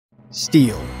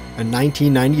Steel, a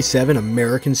 1997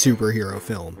 American superhero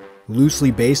film,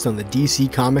 loosely based on the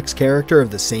DC Comics character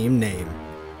of the same name.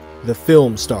 The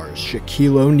film stars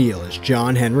Shaquille O'Neal as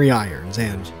John Henry Irons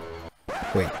and...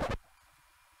 Wait.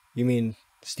 You mean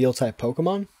Steel-type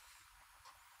Pokémon?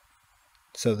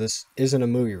 So this isn't a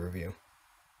movie review.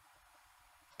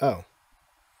 Oh.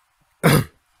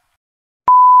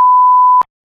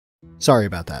 Sorry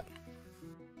about that.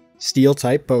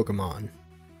 Steel-type Pokémon.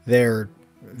 They're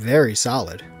very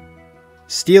solid.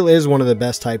 Steel is one of the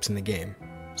best types in the game,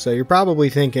 so you're probably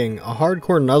thinking a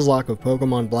hardcore Nuzlocke of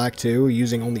Pokémon Black 2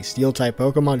 using only Steel-type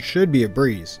Pokémon should be a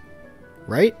breeze,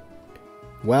 right?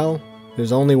 Well,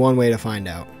 there's only one way to find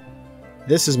out.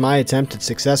 This is my attempt at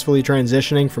successfully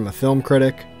transitioning from a film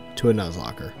critic to a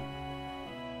Nuzlocker.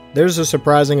 There's a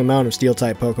surprising amount of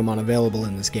Steel-type Pokémon available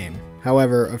in this game,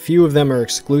 however, a few of them are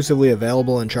exclusively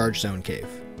available in Chargestone Cave.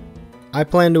 I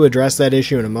plan to address that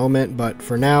issue in a moment, but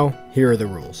for now, here are the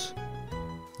rules.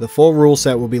 The full rule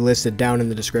set will be listed down in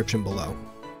the description below.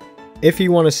 If you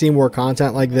want to see more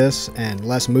content like this, and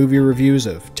less movie reviews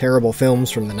of terrible films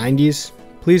from the 90s,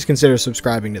 please consider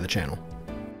subscribing to the channel.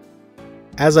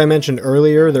 As I mentioned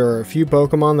earlier, there are a few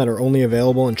Pokemon that are only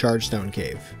available in Chargestone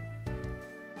Cave.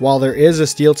 While there is a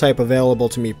Steel type available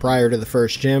to me prior to the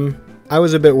first gym, I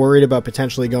was a bit worried about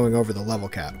potentially going over the level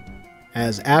cap,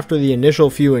 as after the initial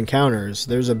few encounters,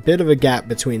 there's a bit of a gap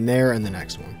between there and the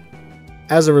next one.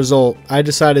 As a result, I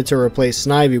decided to replace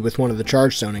Snivy with one of the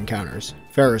Chargestone encounters,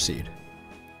 Ferroseed.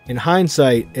 In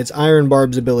hindsight, its Iron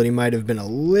Barb's ability might have been a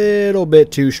little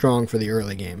bit too strong for the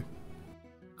early game.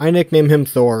 I nickname him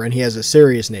Thor, and he has a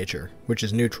serious nature, which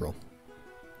is neutral.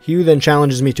 Hugh then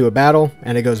challenges me to a battle,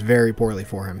 and it goes very poorly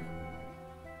for him.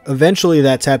 Eventually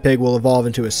that Tepig will evolve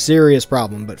into a serious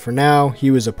problem, but for now,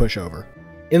 Hugh is a pushover.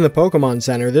 In the Pokemon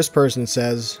Center, this person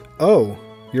says, "Oh,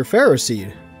 you're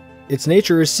Ferroseed. Its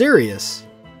nature is serious.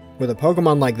 With a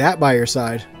Pokemon like that by your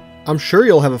side, I'm sure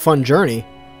you'll have a fun journey."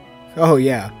 Oh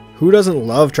yeah, who doesn't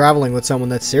love traveling with someone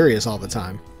that's serious all the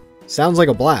time? Sounds like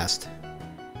a blast.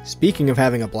 Speaking of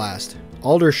having a blast,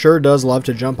 Alder sure does love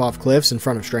to jump off cliffs in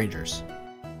front of strangers.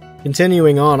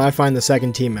 Continuing on, I find the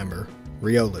second team member,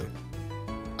 Riolu.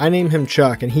 I name him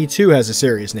Chuck, and he too has a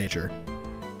serious nature.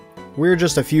 We're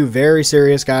just a few very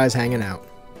serious guys hanging out.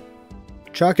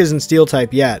 Chuck isn't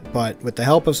Steel-type yet, but with the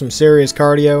help of some serious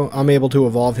cardio, I'm able to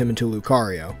evolve him into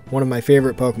Lucario, one of my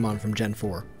favorite Pokemon from Gen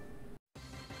 4.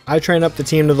 I train up the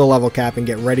team to the level cap and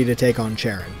get ready to take on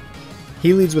Charon.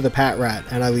 He leads with a Patrat,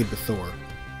 and I lead with Thor.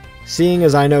 Seeing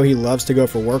as I know he loves to go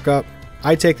for workup,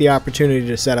 I take the opportunity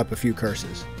to set up a few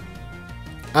curses.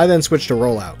 I then switch to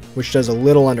Rollout, which does a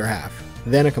little under half,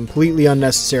 then a completely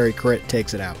unnecessary crit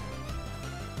takes it out.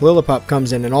 Lillipup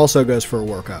comes in and also goes for a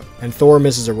workup, and Thor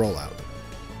misses a rollout.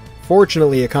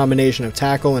 Fortunately, a combination of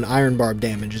tackle and Iron Barb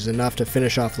damage is enough to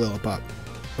finish off Lillipup,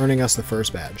 earning us the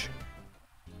first badge.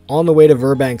 On the way to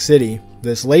Verbank City,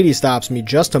 this lady stops me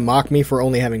just to mock me for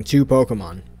only having 2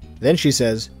 Pokemon. Then she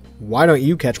says, "Why don't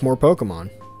you catch more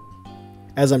Pokemon?"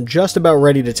 As I'm just about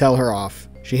ready to tell her off,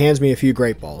 she hands me a few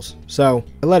Great Balls, so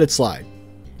I let it slide.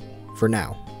 For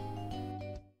now.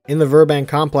 In the Verbank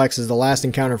complex is the last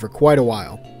encounter for quite a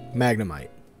while, Magnemite.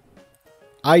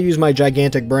 I use my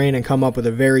gigantic brain and come up with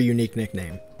a very unique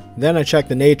nickname. Then I check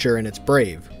the nature and it's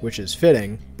Brave, which is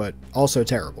fitting, but also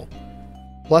terrible.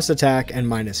 Plus attack and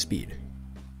minus speed.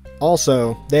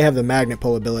 Also, they have the Magnet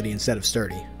Pull ability instead of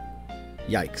Sturdy.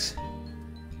 Yikes.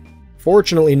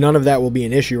 Fortunately, none of that will be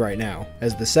an issue right now,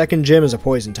 as the second gym is a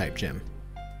Poison-type gym.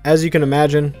 As you can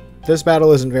imagine, this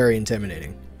battle isn't very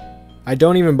intimidating. I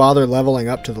don't even bother leveling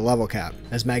up to the level cap,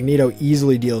 as Magneto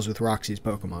easily deals with Roxy's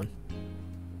Pokemon.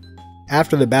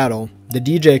 After the battle, the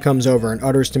DJ comes over and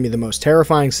utters to me the most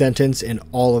terrifying sentence in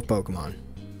all of Pokemon.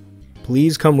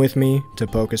 "Please come with me to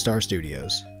Pokestar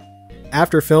Studios."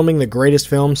 After filming the greatest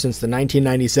film since the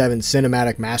 1997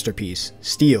 cinematic masterpiece,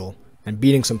 Steel, and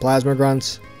beating some Plasma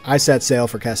Grunts, I set sail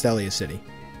for Castelia City.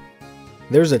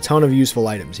 There's a ton of useful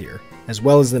items here, as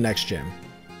well as the next gym.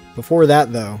 Before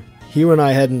that though, Hugh and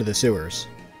I head into the sewers.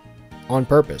 On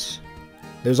purpose.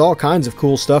 There's all kinds of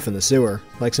cool stuff in the sewer,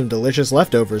 like some delicious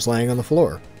leftovers laying on the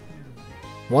floor.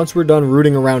 Once we're done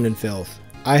rooting around in filth,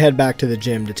 I head back to the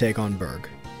gym to take on Berg.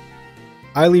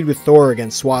 I lead with Thor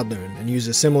against Swadloon and use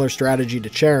a similar strategy to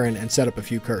Charon and set up a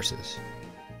few curses.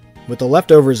 With the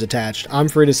leftovers attached, I'm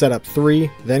free to set up 3,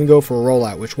 then go for a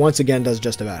rollout which once again does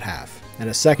just about half, and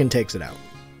a second takes it out.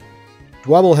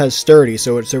 Dwebble has Sturdy,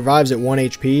 so it survives at 1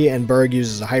 HP, and Berg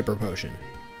uses a Hyper Potion.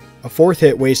 A 4th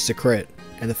hit wastes a crit,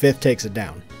 and the 5th takes it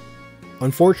down.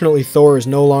 Unfortunately, Thor is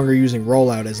no longer using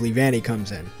Rollout as Leavanny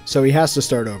comes in, so he has to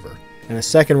start over, and a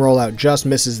second rollout just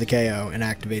misses the KO and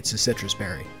activates the Citrus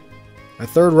Berry. A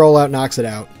third rollout knocks it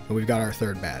out, and we've got our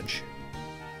third badge.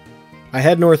 I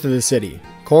head north of the city.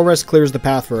 Colress clears the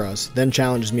path for us, then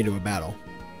challenges me to a battle.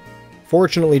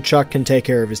 Fortunately, Chuck can take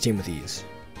care of his team with ease.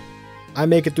 I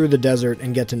make it through the desert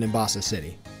and get to Nimbasa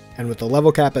City, and with the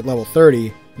level cap at level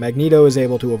 30, Magneto is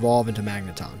able to evolve into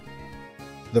Magneton.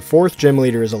 The fourth gym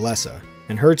leader is Alessa,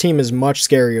 and her team is much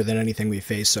scarier than anything we've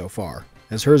faced so far,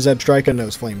 as her Zebstrika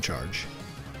knows Flame Charge.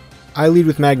 I lead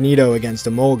with Magneto against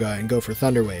Emolga and go for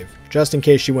Thunder Wave, just in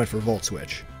case she went for Volt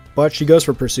Switch, but she goes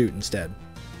for Pursuit instead.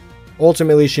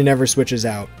 Ultimately, she never switches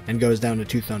out and goes down to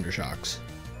 2 Thunder Shocks.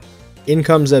 In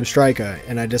comes Zebstrika,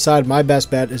 and I decide my best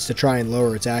bet is to try and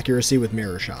lower its accuracy with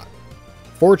Mirror Shot.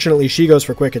 Fortunately, she goes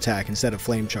for Quick Attack instead of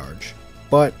Flame Charge,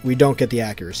 but we don't get the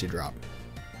accuracy drop.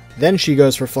 Then she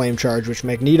goes for Flame Charge, which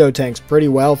Magneto tanks pretty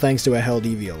well thanks to a held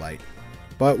Eviolite,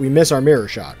 but we miss our Mirror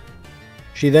Shot.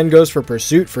 She then goes for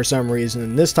Pursuit for some reason,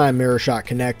 and this time Mirror Shot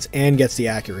connects and gets the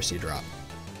accuracy drop,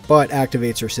 but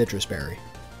activates her Citrus Berry.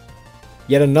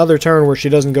 Yet another turn where she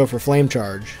doesn't go for Flame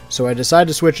Charge, so I decide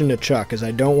to switch into Chuck as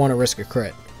I don't want to risk a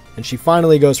crit, and she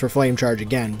finally goes for Flame Charge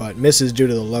again, but misses due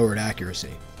to the lowered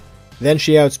accuracy. Then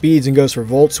she outspeeds and goes for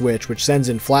Volt Switch, which sends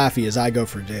in Flaffy as I go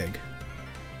for Dig.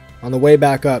 On the way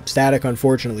back up, Static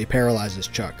unfortunately paralyzes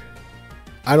Chuck.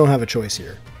 I don't have a choice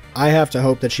here. I have to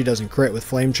hope that she doesn't crit with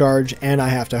Flame Charge, and I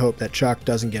have to hope that Chuck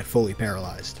doesn't get fully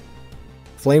paralyzed.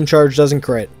 Flame Charge doesn't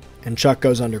crit, and Chuck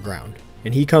goes underground,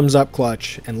 and he comes up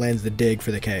clutch and lands the Dig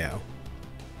for the KO.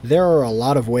 There are a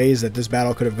lot of ways that this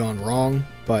battle could have gone wrong,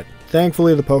 but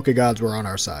thankfully the Pokegods were on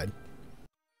our side.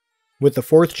 With the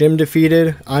 4th gym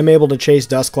defeated, I'm able to chase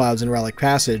Dust Clouds in Relic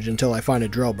Passage until I find a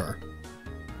Drillbur.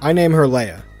 I name her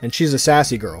Leia, and she's a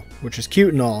sassy girl, which is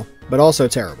cute and all, but also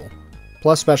terrible.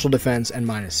 Plus special defense and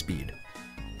minus speed.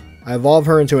 I evolve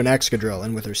her into an Excadrill,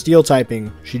 and with her steel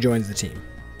typing, she joins the team.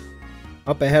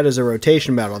 Up ahead is a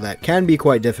rotation battle that can be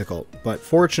quite difficult, but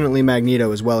fortunately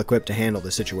Magneto is well equipped to handle the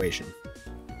situation.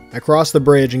 I cross the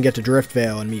bridge and get to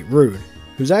Driftvale and meet Rude,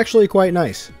 who's actually quite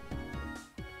nice.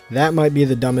 That might be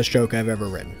the dumbest joke I've ever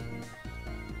written.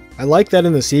 I like that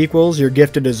in the sequels you're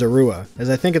gifted a Zorua, as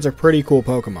I think it's a pretty cool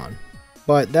Pokemon,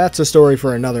 but that's a story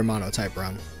for another monotype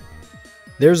run.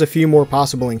 There's a few more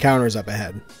possible encounters up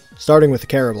ahead, starting with the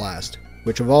Carablast,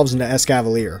 which evolves into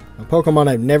Escavalier, a Pokemon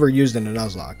I've never used in a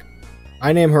Nuzlocke.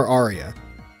 I name her Aria.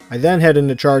 I then head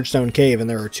into Chargestone Cave and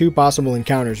there are 2 possible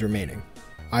encounters remaining,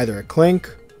 either a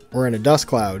Clink or in a Dust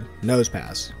Cloud,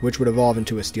 Nosepass, which would evolve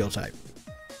into a Steel type.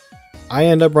 I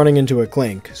end up running into a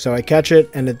Clink, so I catch it,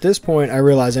 and at this point I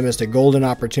realize I missed a golden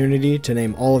opportunity to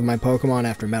name all of my Pokemon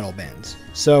after metal bands,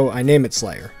 so I name it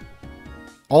Slayer.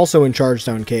 Also in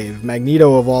Chargestone Cave,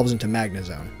 Magneto evolves into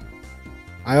Magnezone.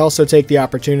 I also take the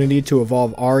opportunity to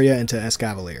evolve Aria into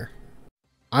Escavalier.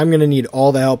 I'm going to need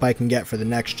all the help I can get for the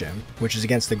next gym, which is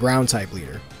against the Ground-type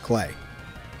leader, Clay.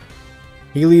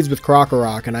 He leads with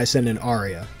Krokorok and I send in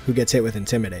Aria, who gets hit with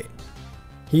Intimidate.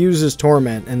 He uses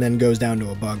Torment and then goes down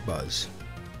to a Bug Buzz.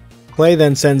 Clay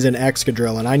then sends in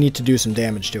Excadrill and I need to do some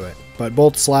damage to it, but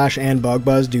both Slash and Bug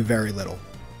Buzz do very little.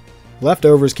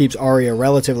 Leftovers keeps Aria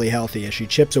relatively healthy as she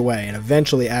chips away and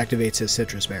eventually activates his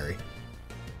Citrus Berry.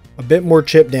 A bit more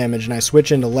chip damage and I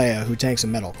switch into Leia, who tanks a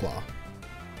Metal Claw.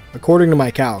 According to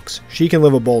my calcs, she can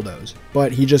live a Bulldoze,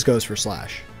 but he just goes for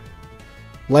Slash.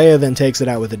 Leia then takes it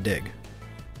out with a Dig.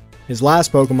 His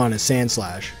last Pokemon is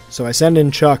Sandslash, so I send in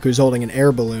Chuck, who's holding an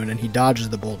air balloon, and he dodges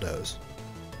the Bulldoze.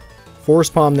 Force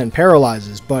Palm then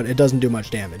paralyzes, but it doesn't do much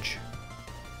damage.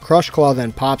 Crush Claw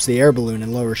then pops the air balloon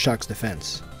and lowers Chuck's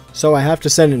defense, so I have to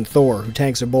send in Thor, who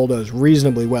tanks a Bulldoze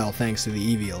reasonably well thanks to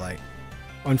the Eviolite.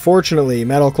 Unfortunately,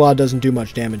 Metal Claw doesn't do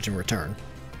much damage in return.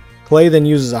 Clay then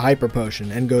uses a Hyper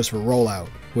Potion and goes for Rollout,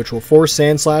 which will force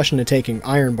Sandslash into taking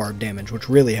Iron Barb damage, which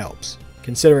really helps,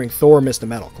 considering Thor missed a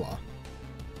Metal Claw.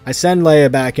 I send Leia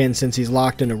back in since he's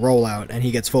locked into Rollout and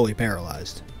he gets fully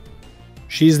paralyzed.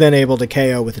 She's then able to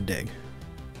KO with a Dig.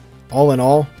 All in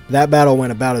all, that battle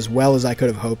went about as well as I could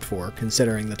have hoped for,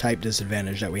 considering the type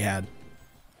disadvantage that we had.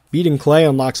 Beating Clay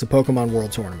unlocks the Pokemon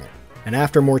World Tournament, and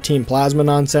after more Team Plasma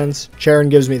nonsense, Charon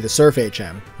gives me the Surf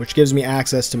HM, which gives me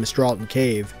access to Mistralton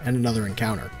Cave and another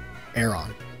encounter,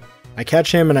 Aeron. I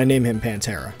catch him and I name him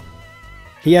Pantera.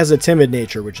 He has a timid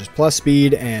nature, which is plus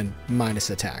speed and minus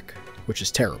attack, which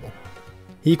is terrible.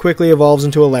 He quickly evolves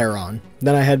into a Lairon,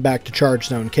 then I head back to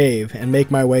Chargestone Cave and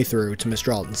make my way through to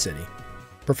Mistralton City.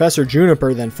 Professor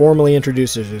Juniper then formally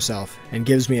introduces herself and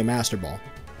gives me a Master Ball.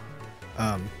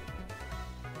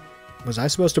 Was I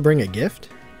supposed to bring a gift?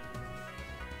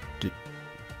 Do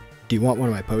you want one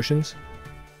of my potions?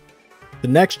 The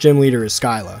next gym leader is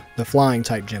Skyla, the flying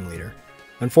type gym leader.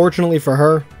 Unfortunately for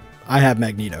her, I have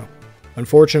Magneto.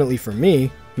 Unfortunately for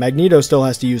me, Magneto still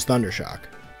has to use Thundershock.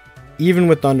 Even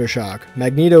with Thundershock,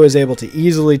 Magneto is able to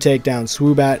easily take down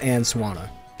Swoobat and Swanna,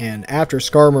 and after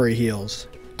Skarmory heals,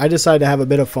 I decide to have a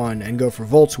bit of fun and go for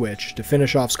Volt Switch to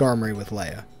finish off Skarmory with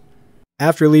Leia.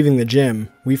 After leaving the gym,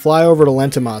 we fly over to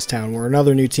Lentimas Town where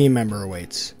another new team member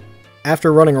awaits.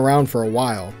 After running around for a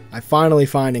while, I finally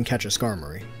find and catch a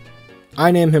Skarmory.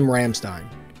 I name him Ramstein.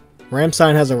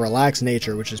 Ramstein has a relaxed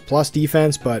nature which is plus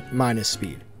defense but minus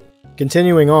speed.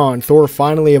 Continuing on, Thor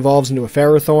finally evolves into a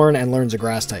Ferrothorn and learns a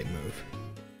Grass-type move.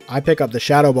 I pick up the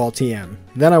Shadow Ball TM,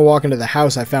 then I walk into the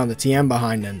house I found the TM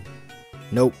behind and...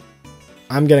 nope.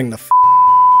 I'm getting the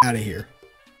out of here.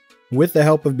 With the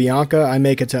help of Bianca, I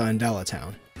make it to Undella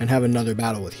Town, and have another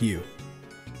battle with Hugh.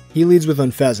 He leads with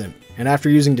Unpheasant, and after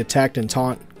using Detect and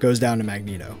Taunt, goes down to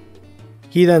Magneto.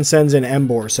 He then sends in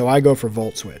Embor, so I go for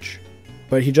Volt Switch.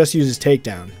 But he just uses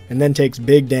Takedown, and then takes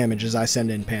big damage as I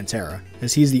send in Pantera,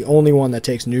 as he's the only one that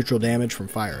takes neutral damage from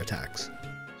fire attacks.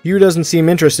 Hugh doesn't seem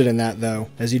interested in that though,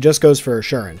 as he just goes for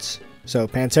Assurance, so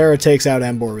Pantera takes out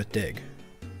Embor with Dig.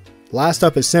 Last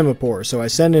up is Simipour, so I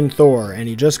send in Thor, and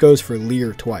he just goes for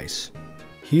Leer twice.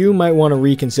 Hugh might want to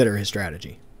reconsider his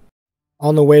strategy.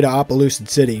 On the way to Opelucid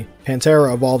City,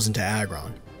 Pantera evolves into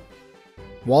Aggron.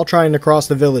 While trying to cross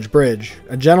the village bridge,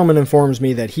 a gentleman informs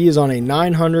me that he is on a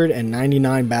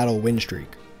 999 battle win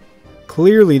streak.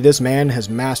 Clearly this man has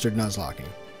mastered Nuzlocking.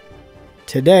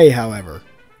 Today, however,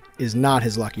 is not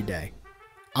his lucky day.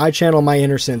 I channel my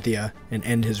inner Cynthia and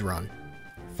end his run.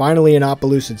 Finally in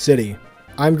Opelucid City,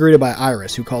 I'm greeted by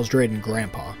Iris, who calls Drayden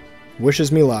Grandpa,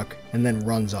 wishes me luck, and then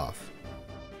runs off.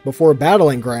 Before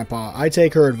battling Grandpa, I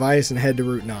take her advice and head to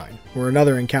Route 9, where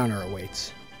another encounter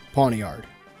awaits, Pawniard.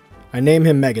 I name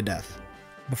him Megadeth.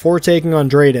 Before taking on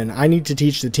Drayden, I need to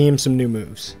teach the team some new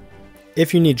moves.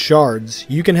 If you need shards,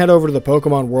 you can head over to the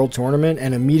Pokemon World Tournament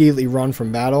and immediately run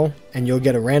from battle, and you'll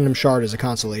get a random shard as a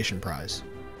consolation prize.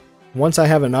 Once I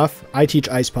have enough, I teach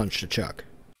Ice Punch to Chuck.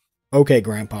 Okay,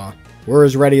 Grandpa, we're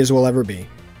as ready as we'll ever be.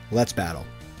 Let's battle.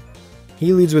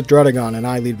 He leads with Druddigon and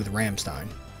I lead with Ramstein.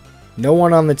 No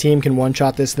one on the team can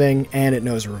one-shot this thing, and it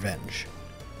knows revenge.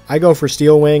 I go for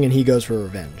Steel Wing and he goes for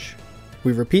Revenge.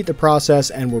 We repeat the process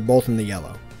and we're both in the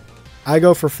yellow. I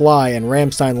go for Fly and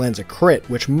Ramstein lands a crit,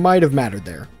 which might have mattered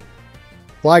there.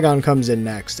 Flygon comes in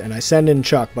next, and I send in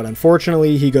Chuck, but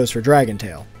unfortunately he goes for Dragon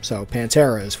Tail, so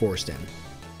Pantera is forced in.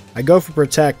 I go for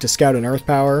Protect to scout an Earth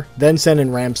Power, then send in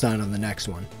Ramstein on the next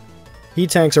one. He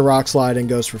tanks a Rock Slide and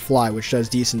goes for Fly, which does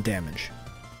decent damage.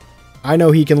 I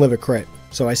know he can live a crit,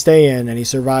 so I stay in and he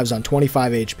survives on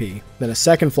 25 HP, then a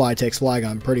second Fly takes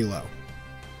Flygon pretty low.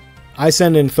 I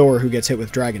send in Thor, who gets hit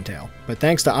with Dragon Tail, but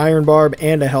thanks to Iron Barb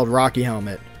and a held Rocky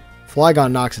Helmet,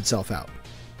 Flygon knocks itself out.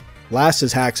 Last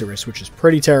is Haxorus, which is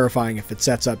pretty terrifying if it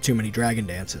sets up too many Dragon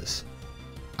Dances.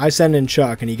 I send in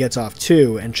Chuck and he gets off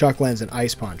 2, and Chuck lands an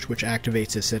Ice Punch, which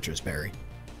activates his Citrus Berry.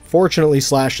 Fortunately,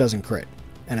 Slash doesn't crit,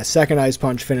 and a second Ice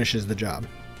Punch finishes the job.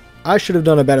 I should have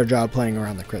done a better job playing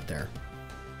around the crit there.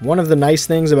 One of the nice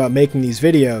things about making these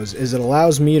videos is it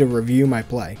allows me to review my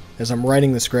play, as I'm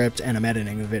writing the script and I'm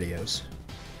editing the videos.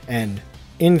 And,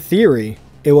 in theory,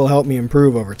 it will help me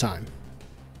improve over time.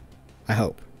 I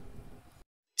hope.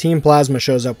 Team Plasma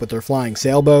shows up with their flying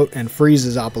sailboat and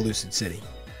freezes Opelucid City.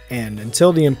 And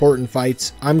until the important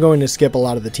fights, I'm going to skip a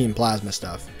lot of the Team Plasma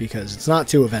stuff, because it's not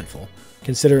too eventful,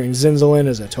 considering Zinzolin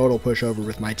is a total pushover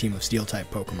with my team of Steel-type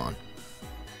Pokemon.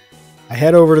 I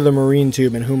head over to the Marine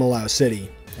Tube in Humalao City,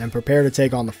 and prepare to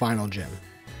take on the final gym.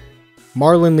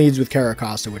 Marlin leads with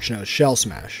Caracosta, which knows Shell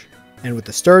Smash, and with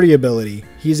the Sturdy ability,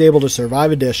 he's able to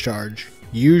survive a discharge,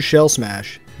 use Shell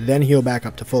Smash, then heal back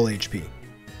up to full HP.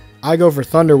 I go for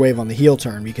Thunder Wave on the heal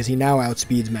turn because he now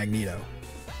outspeeds Magneto.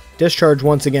 Discharge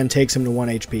once again takes him to 1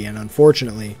 HP, and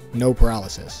unfortunately, no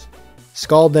paralysis.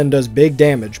 Scald then does big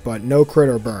damage, but no crit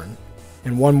or burn,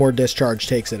 and one more discharge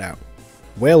takes it out.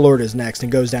 Wailord is next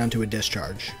and goes down to a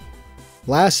discharge.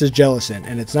 Last is Jellicent,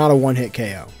 and it's not a one-hit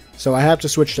KO, so I have to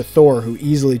switch to Thor, who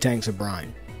easily tanks a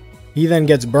Brine. He then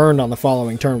gets burned on the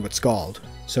following turn with Scald,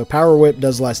 so Power Whip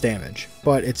does less damage,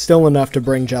 but it's still enough to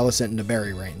bring Jellicent into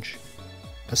berry range.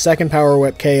 A second Power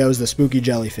Whip KOs the spooky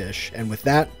jellyfish, and with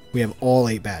that, we have all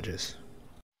 8 badges.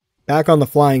 Back on the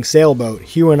flying sailboat,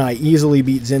 Hugh and I easily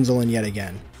beat Zinzolin yet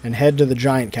again, and head to the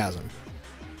Giant Chasm.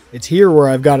 It's here where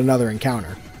I've got another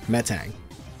encounter, Metang.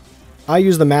 I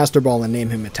use the Master Ball and name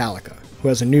him Metallica, who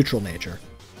has a neutral nature.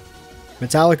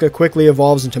 Metallica quickly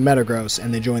evolves into Metagross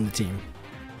and they join the team.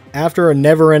 After a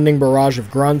never-ending barrage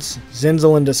of grunts,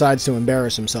 Zinzolin decides to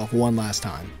embarrass himself one last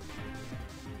time.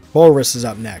 Horus is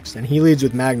up next, and he leads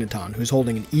with Magneton, who's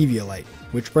holding an Eviolite,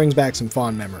 which brings back some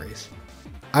fond memories.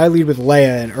 I lead with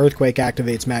Leia, and Earthquake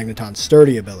activates Magneton's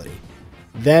Sturdy ability.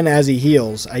 Then as he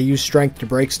heals, I use Strength to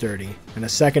break Sturdy, and a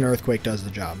second Earthquake does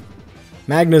the job.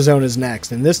 Magnezone is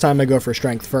next, and this time I go for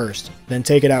Strength first, then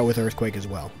take it out with Earthquake as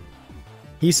well.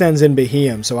 He sends in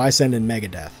Beheeyem, so I send in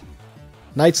Megadeath.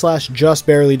 Night Slash just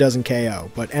barely doesn't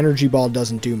KO, but Energy Ball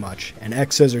doesn't do much, and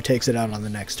X-Scissor takes it out on the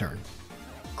next turn.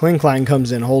 Klinklang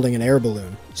comes in holding an air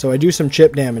balloon, so I do some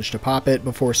chip damage to pop it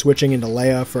before switching into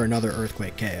Leia for another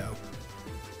Earthquake KO.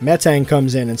 Metang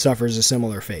comes in and suffers a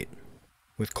similar fate.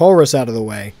 With Colress out of the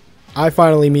way, I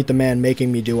finally meet the man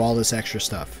making me do all this extra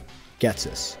stuff,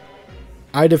 Ghetsis.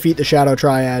 I defeat the Shadow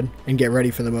Triad and get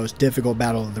ready for the most difficult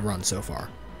battle of the run so far.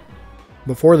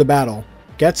 Before the battle,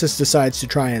 Ghetsis decides to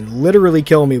try and literally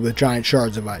kill me with giant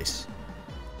shards of ice.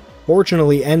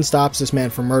 Fortunately, N stops this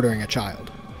man from murdering a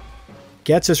child.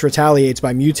 Ghetsis retaliates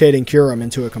by mutating Kyurem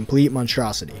into a complete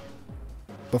monstrosity.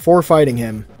 Before fighting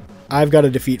him, I've got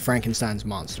to defeat Frankenstein's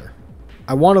monster.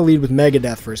 I want to lead with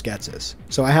Megadeath versus Ghetsis,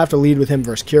 so I have to lead with him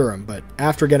versus Kyurem, but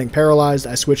after getting paralyzed,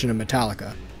 I switch into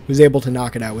Metallica, who's able to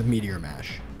knock it out with Meteor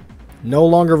Mash. No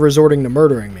longer resorting to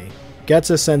murdering me,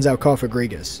 Ghetsis sends out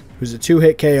Koffagrigus, who's a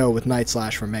 2-hit KO with Night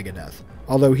Slash from Megadeath,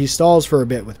 although he stalls for a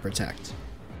bit with Protect.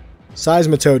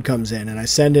 Seismitoad comes in, and I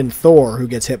send in Thor, who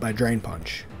gets hit by Drain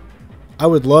Punch. I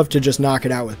would love to just knock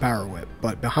it out with Power Whip,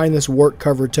 but behind this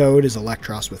wart-covered Toad is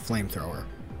Electros with Flamethrower,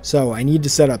 so I need to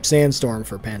set up Sandstorm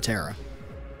for Pantera.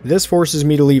 This forces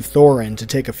me to leave Thor in to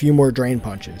take a few more Drain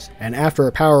Punches, and after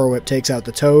a Power Whip takes out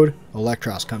the Toad,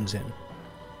 Electros comes in.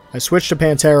 I switch to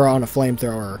Pantera on a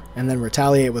Flamethrower, and then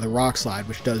retaliate with a Rock Slide,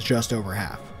 which does just over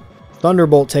half.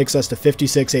 Thunderbolt takes us to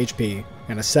 56 HP,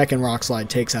 and a second Rock Slide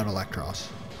takes out Electros.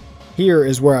 Here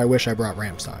is where I wish I brought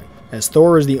Ramstein, as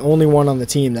Thor is the only one on the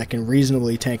team that can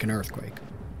reasonably tank an Earthquake.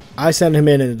 I send him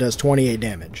in and it does 28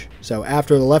 damage, so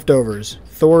after the leftovers,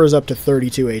 Thor is up to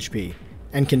 32 HP,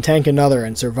 and can tank another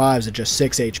and survives at just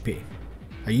 6 HP.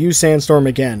 I use Sandstorm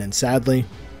again, and sadly,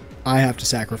 I have to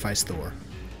sacrifice Thor.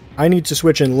 I need to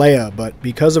switch in Leia, but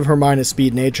because of her minus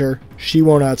speed nature, she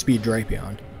won't outspeed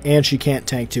Drapion, and she can't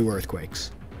tank 2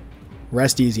 Earthquakes.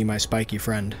 Rest easy, my spiky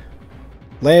friend.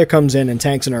 Leia comes in and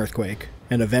tanks an Earthquake,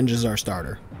 and avenges our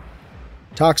starter.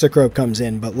 Toxicroak comes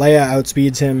in, but Leia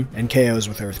outspeeds him and KOs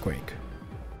with Earthquake.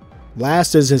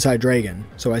 Last is his Hydreigon,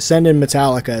 so I send in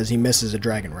Metallica as he misses a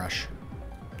Dragon Rush.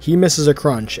 He misses a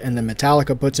Crunch, and then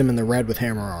Metallica puts him in the red with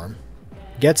Hammer Arm.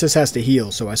 Ghetsis has to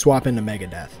heal, so I swap into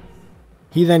Megadeath.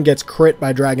 He then gets crit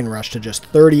by Dragon Rush to just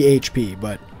 30 HP,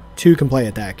 but 2 can play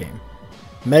at that game.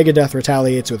 Megadeath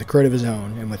retaliates with a crit of his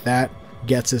own, and with that,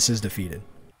 Ghetsis is defeated.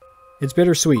 It's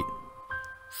bittersweet.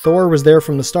 Thor was there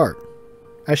from the start.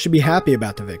 I should be happy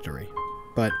about the victory,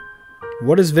 but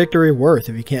what is victory worth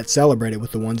if you can't celebrate it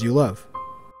with the ones you love?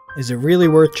 Is it really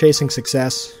worth chasing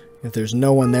success if there's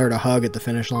no one there to hug at the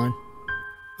finish line?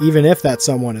 Even if that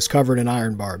someone is covered in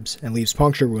iron barbs and leaves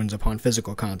puncture wounds upon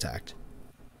physical contact.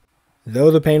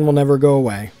 Though the pain will never go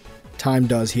away, time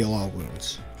does heal all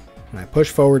wounds, and I push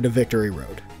forward to Victory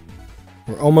Road.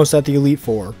 We're almost at the Elite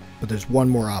Four, but there's one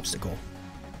more obstacle.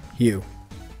 Hugh.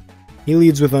 He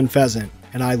leads with Unfezant,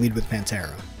 and I lead with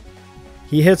Pantera.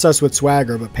 He hits us with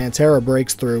Swagger, but Pantera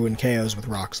breaks through and KOs with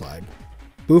Rock Slide.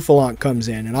 Bouffalant comes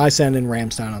in, and I send in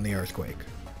Ramstein on the Earthquake.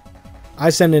 I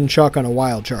send in Chuck on a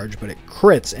Wild Charge, but it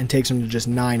crits and takes him to just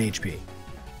 9 HP.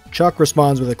 Chuck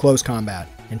responds with a close combat,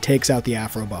 and takes out the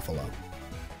Afro Buffalo.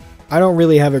 I don't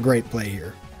really have a great play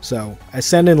here, so I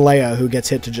send in Leia, who gets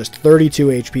hit to just 32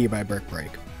 HP by Brick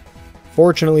Break.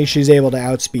 Fortunately, she's able to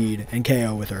outspeed and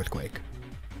KO with Earthquake.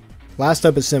 Last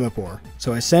up is Simipour,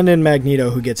 so I send in Magneto,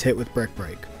 who gets hit with Brick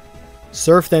Break.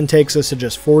 Surf then takes us to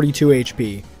just 42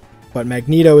 HP, but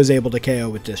Magneto is able to KO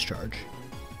with Discharge.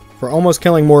 For almost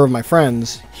killing more of my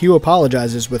friends, Hugh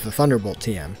apologizes with the Thunderbolt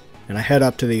TM, and I head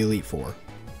up to the Elite Four.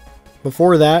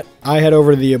 Before that, I head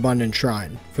over to the Abundant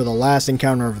Shrine for the last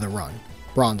encounter of the run,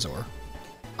 Bronzor.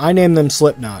 I named them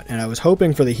Slipknot, and I was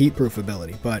hoping for the Heatproof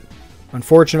ability, but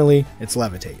unfortunately, it's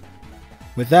Levitate.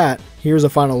 With that, here's a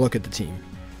final look at the team.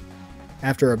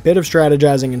 After a bit of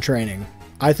strategizing and training,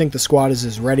 I think the squad is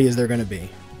as ready as they're going to be.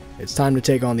 It's time to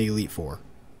take on the Elite Four.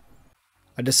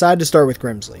 I decide to start with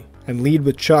Grimsley, and lead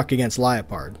with Chuck against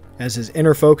Liepard, as his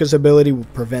Inner Focus ability will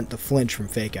prevent the flinch from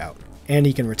Fake Out, and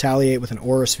he can retaliate with an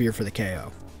Aura Sphere for the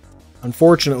KO.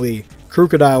 Unfortunately,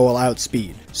 Crocodile will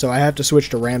outspeed, so I have to switch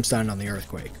to Ramstein on the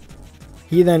Earthquake.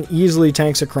 He then easily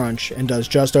tanks a Crunch and does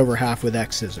just over half with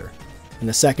X-Scissor, and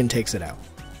the second takes it out.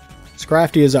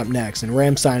 Scrafty is up next, and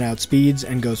Ramstein outspeeds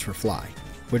and goes for Fly,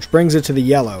 which brings it to the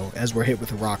yellow as we're hit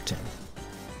with a Rock Tomb.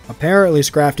 Apparently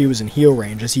Scrafty was in heal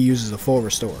range as he uses a full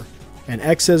restore, and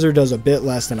X-Scissor does a bit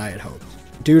less than I had hoped.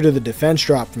 Due to the defense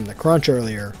drop from the Crunch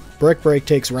earlier, Brick Break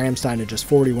takes Ramstein to just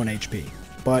 41 HP.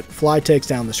 but Fly takes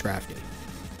down the Scrafty.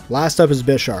 Last up is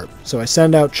Bisharp, so I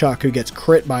send out Chuck, who gets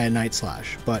crit by a Night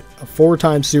Slash, but a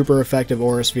 4-time super effective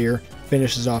Aura Sphere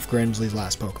finishes off Grimsley's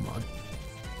last Pokemon.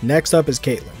 Next up is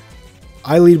Caitlyn.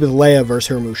 I lead with Leia versus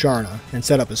her Musharna, and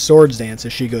set up a Swords Dance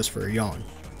as she goes for a Yawn.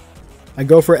 I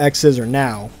go for X-Scissor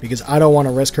now, because I don't want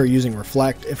to risk her using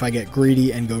Reflect if I get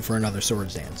greedy and go for another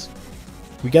Swords Dance.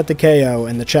 We get the KO,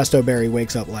 and the Chesto Berry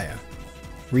wakes up Leia.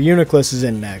 Reuniclus is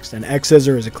in next, and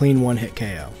X-Scissor is a clean one-hit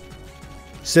KO.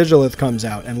 Sigilith comes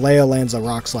out, and Leia lands a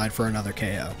Rock Slide for another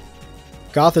KO.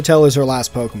 Gothitelle is her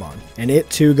last Pokemon, and it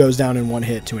too goes down in one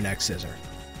hit to an X-Scissor.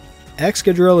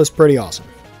 Excadrill is pretty awesome.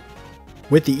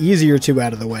 With the easier two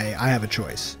out of the way, I have a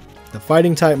choice. The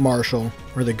Fighting-type Marshall,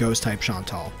 or the Ghost-type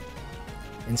Chantal.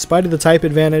 In spite of the type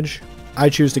advantage, I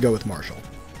choose to go with Marshall.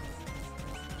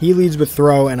 He leads with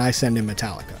Throw, and I send in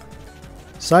Metallica.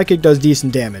 Psychic does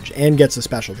decent damage, and gets a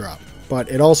special drop, but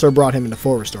it also brought him into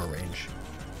full restore range.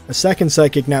 A second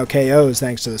Psychic now KOs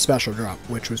thanks to the special drop,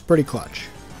 which was pretty clutch.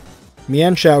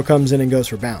 Mienshao comes in and goes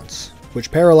for Bounce,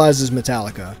 which paralyzes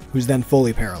Metallica, who's then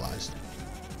fully paralyzed.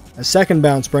 A second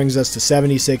Bounce brings us to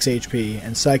 76 HP,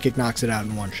 and Psychic knocks it out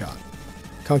in one shot.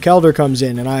 Conkeldurr comes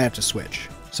in and I have to switch,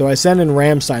 so I send in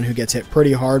Ramstein, who gets hit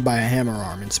pretty hard by a Hammer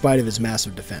Arm in spite of his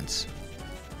massive defense.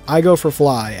 I go for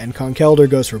Fly, and Conkeldurr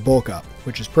goes for Bulk Up,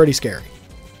 which is pretty scary.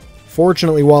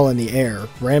 Fortunately, while in the air,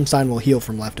 Ramstein will heal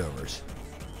from leftovers.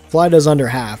 Fly does under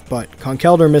half, but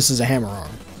Conkeldurr misses a Hammer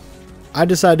Arm. I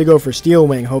decide to go for Steel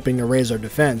Wing, hoping to raise our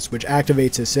defense, which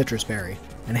activates his Citrus Berry,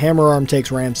 and Hammer Arm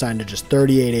takes Ramstein to just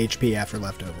 38 HP after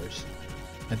leftovers.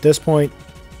 At this point,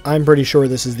 I'm pretty sure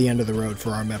this is the end of the road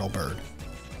for our Metal Bird.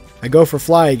 I go for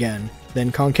Fly again,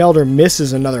 then Conkeldurr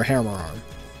misses another Hammer Arm.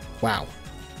 Wow.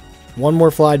 One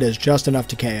more Fly does just enough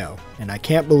to KO, and I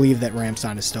can't believe that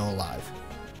Ramstein is still alive.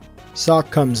 Sock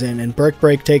comes in, and Brick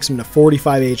Break takes him to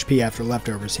 45 HP after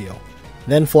leftovers heal.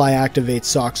 Then Fly activates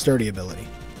Sock's Sturdy ability.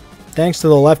 Thanks to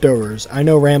the leftovers, I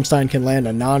know Ramstein can land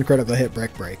a non-critical hit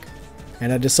Brick Break,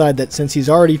 and I decide that since he's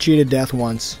already cheated death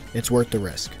once, it's worth the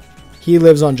risk. He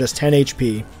lives on just 10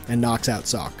 HP and knocks out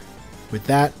Sock. With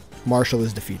that, Marshall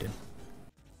is defeated.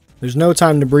 There's no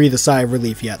time to breathe a sigh of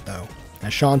relief yet though,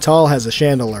 as Chantal has a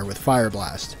Chandelure with Fire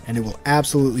Blast, and it will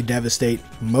absolutely devastate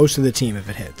most of the team if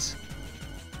it hits.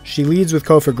 She leads with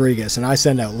Kofagrigus, and I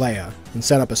send out Leia, and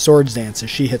set up a Swords Dance as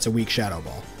she hits a weak Shadow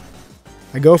Ball.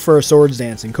 I go for a Swords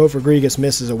Dance, and Kofagrigus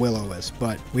misses a Will-O-Wisp,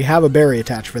 but we have a berry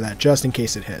attached for that just in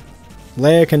case it hit.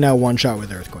 Leia can now one-shot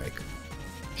with Earthquake.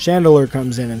 Chandelure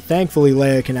comes in, and thankfully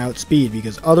Leia can outspeed,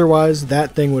 because otherwise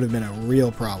that thing would have been a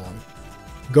real problem.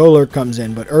 Golurk comes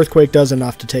in, but Earthquake does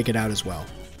enough to take it out as well.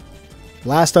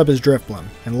 Last up is Drifblim,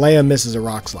 and Leia misses a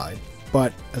Rock Slide,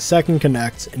 but a second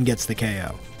connects and gets the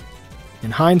KO. In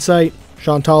hindsight,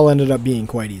 Chantal ended up being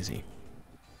quite easy.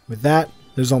 With that,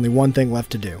 there's only one thing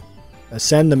left to do.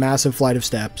 Ascend the massive flight of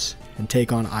steps and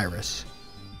take on Iris.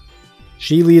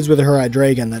 She leads with her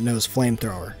Hydreigon that knows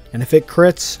Flamethrower, and if it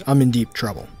crits, I'm in deep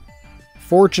trouble.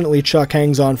 Fortunately, Chuck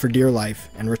hangs on for dear life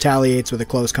and retaliates with a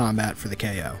close combat for the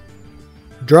KO.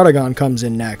 Druddigon comes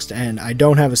in next, and I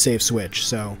don't have a safe switch,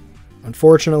 so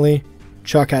unfortunately,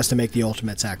 Chuck has to make the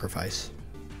ultimate sacrifice.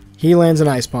 He lands an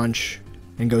Ice Punch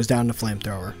and goes down to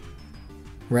Flamethrower.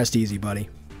 Rest easy, buddy.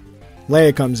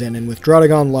 Leia comes in, and with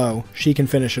Druddigon low, she can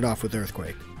finish it off with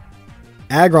Earthquake.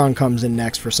 Aggron comes in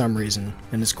next for some reason,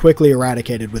 and is quickly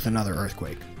eradicated with another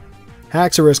Earthquake.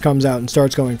 Haxorus comes out and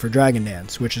starts going for Dragon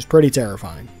Dance, which is pretty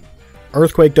terrifying.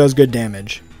 Earthquake does good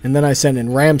damage, and then I send in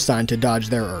Ramstein to dodge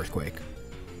their Earthquake.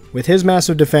 With his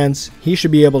massive defense, he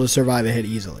should be able to survive a hit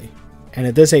easily, and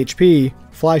at this HP,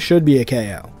 Fly should be a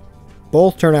KO.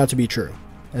 Both turn out to be true,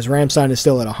 as Ramstein is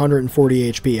still at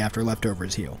 140 HP after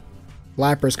leftovers heal.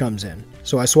 Lapras comes in,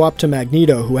 so I swap to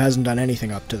Magneto, who hasn't done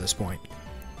anything up to this point.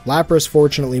 Lapras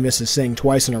fortunately misses Sing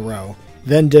twice in a row,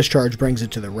 then Discharge brings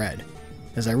it to the red.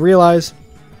 As I realize,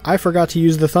 I forgot to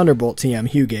use the Thunderbolt TM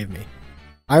Hugh gave me.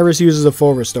 Iris uses a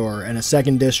full restore, and a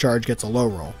second Discharge gets a low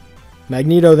roll.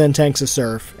 Magneto then tanks a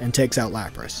Surf and takes out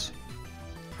Lapras.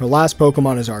 Her last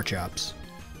Pokemon is Archeops.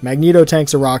 Magneto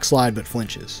tanks a Rock Slide but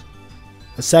flinches.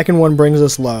 A second one brings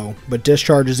us low, but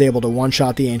Discharge is able to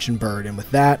one-shot the Ancient Bird, and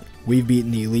with that, we've beaten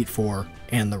the Elite Four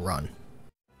and the run.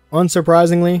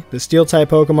 Unsurprisingly, the Steel-type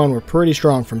Pokemon were pretty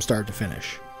strong from start to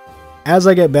finish. As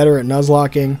I get better at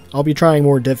Nuzlocking, I'll be trying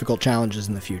more difficult challenges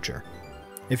in the future.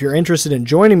 If you're interested in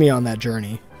joining me on that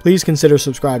journey, please consider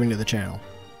subscribing to the channel,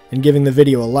 and giving the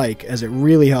video a like, as it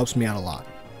really helps me out a lot.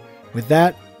 With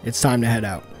that, it's time to head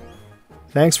out.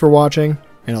 Thanks for watching,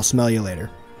 and I'll smell you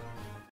later.